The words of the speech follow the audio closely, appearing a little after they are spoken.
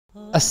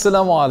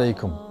Assalamu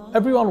alaikum.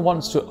 Everyone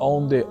wants to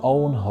own their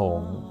own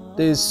home.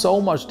 There is so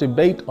much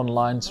debate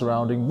online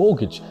surrounding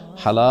mortgage.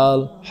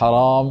 Halal,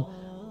 haram,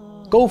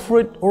 go for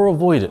it or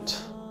avoid it.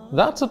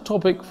 That's a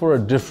topic for a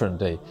different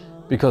day,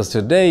 because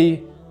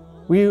today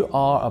we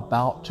are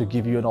about to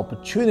give you an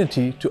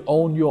opportunity to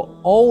own your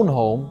own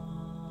home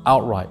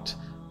outright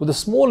with a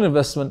small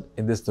investment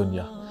in this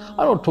dunya.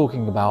 I'm not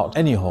talking about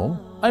any home.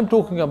 I'm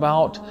talking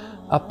about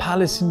a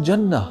palace in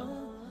Jannah.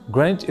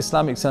 Greenwich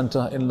Islamic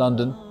Center in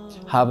London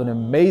have an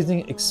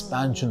amazing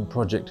expansion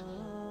project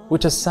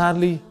which has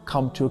sadly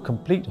come to a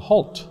complete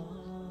halt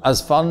as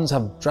funds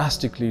have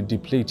drastically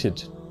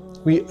depleted.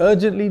 We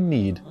urgently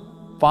need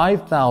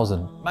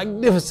 5,000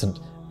 magnificent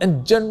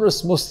and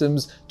generous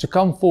Muslims to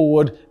come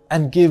forward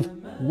and give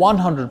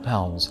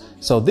 £100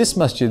 so this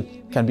masjid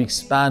can be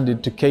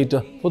expanded to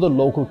cater for the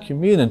local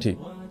community.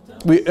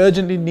 We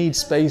urgently need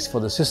space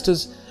for the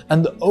sisters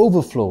and the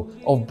overflow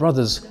of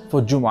brothers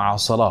for Jum'ah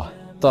Salah,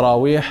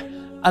 Taraweeh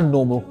and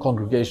normal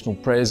congregational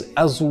prayers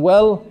as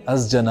well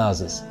as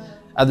janazas.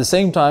 At the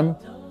same time,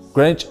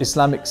 Greenwich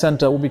Islamic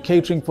Center will be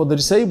catering for the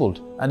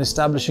disabled and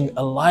establishing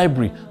a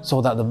library so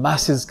that the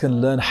masses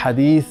can learn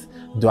hadith,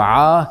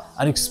 dua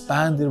and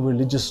expand their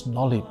religious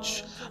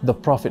knowledge. The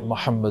Prophet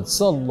Muhammad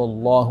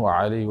sallallahu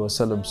alaihi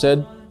wasallam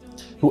said,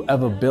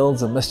 "Whoever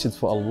builds a masjid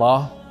for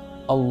Allah,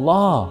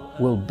 Allah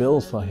will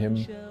build for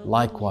him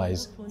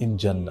likewise in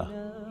Jannah."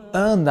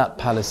 Earn that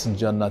palace in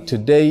Jannah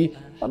today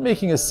by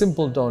making a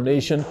simple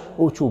donation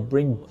which will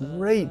bring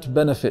great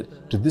benefit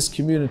to this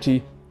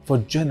community for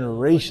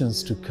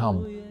generations to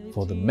come,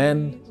 for the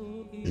men,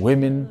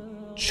 women,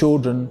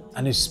 children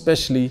and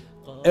especially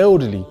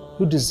elderly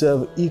who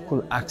deserve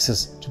equal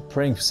access to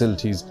praying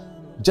facilities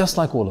just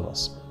like all of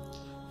us.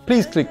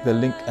 Please click the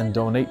link and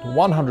donate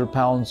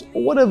 £100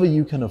 or whatever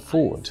you can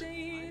afford.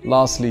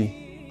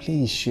 Lastly,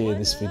 please share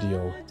this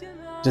video.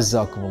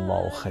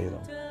 Jazakumullahu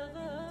khairan.